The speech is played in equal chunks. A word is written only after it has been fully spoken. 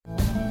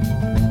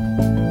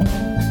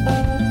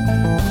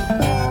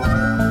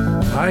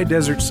High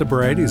Desert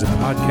Sobriety is a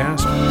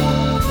podcast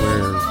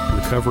where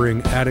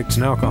recovering addicts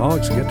and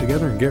alcoholics get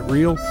together and get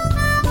real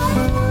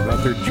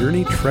about their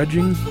journey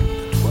trudging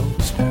the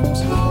 12 steps.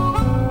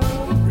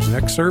 There's an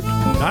excerpt,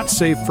 not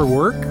safe for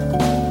work,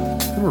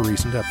 from a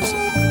recent episode.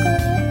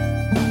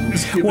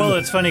 Well,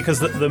 it's funny because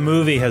the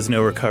movie has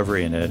no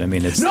recovery in it. I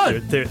mean, it's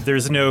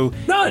there's no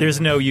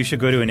you should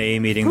go to an AA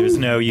meeting. There's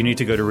no you need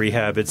to go to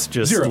rehab. It's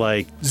just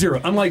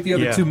zero. Unlike the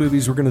other two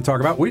movies we're going to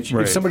talk about, which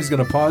if somebody's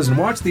going to pause and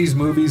watch these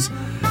movies,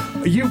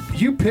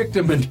 you picked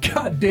them, and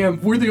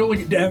goddamn, we're the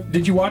only.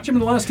 Did you watch them in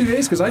the last 2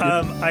 days? Because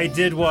I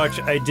did.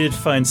 I did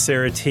find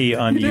Sarah T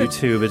on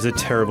YouTube. It's a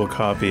terrible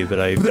copy, but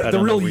the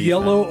real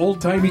yellow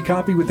old timey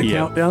copy with the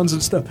countdowns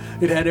and stuff.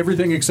 It had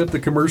everything except the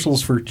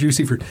commercials for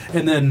Juicy Fruit.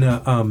 And then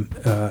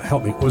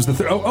help me. What was the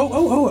third?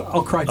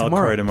 I'll Cry Tomorrow.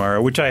 I'll Cry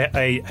Tomorrow, which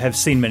I have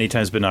seen many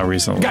times, but not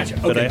recently. Gotcha.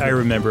 Okay, but I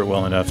remember it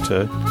well enough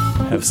to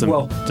have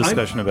some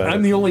discussion about it.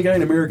 I'm the only guy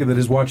in America that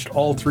has watched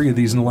all three of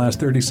these in the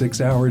last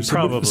 36 hours.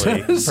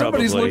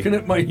 Somebody's looking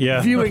at my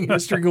viewing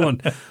history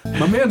going,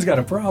 my man's got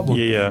a problem.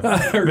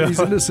 Or he's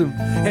into some.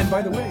 And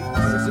by the way,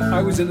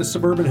 I was in a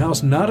suburban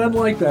house not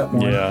unlike that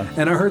one.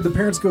 And I heard the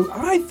parents go,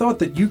 I thought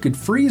that you could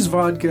freeze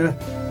vodka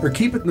or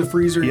keep it in the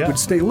freezer. It would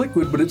stay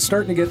liquid, but it's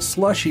starting to get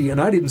slushy.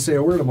 And I didn't say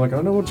a word. I'm like,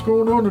 I know what's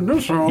going on in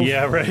this house.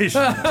 Yeah, right.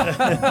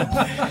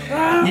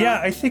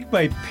 I think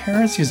my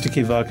parents used to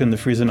keep vodka in the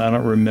freezer, and I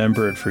don't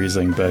remember it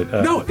freezing. But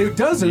no, it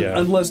doesn't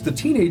unless the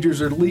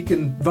teenagers are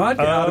leaking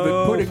vodka out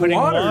of it, putting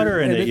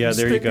water in it. Yeah,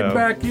 there you go.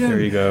 Back in. There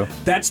you go.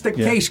 That's the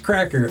case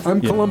cracker.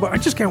 I'm Columbo. I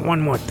just got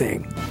one more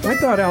thing. I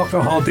thought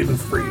alcohol didn't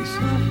freeze.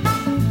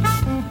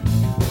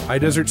 High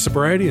Desert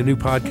Sobriety, a new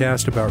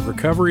podcast about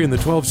recovery and the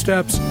 12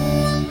 steps.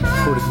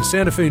 Recorded in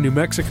Santa Fe, New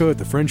Mexico at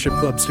the Friendship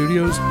Club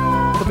Studios.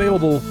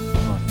 Available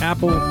on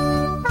Apple,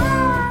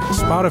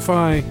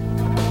 Spotify,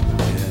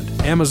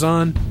 and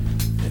Amazon,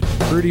 and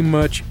pretty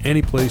much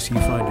any place you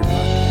find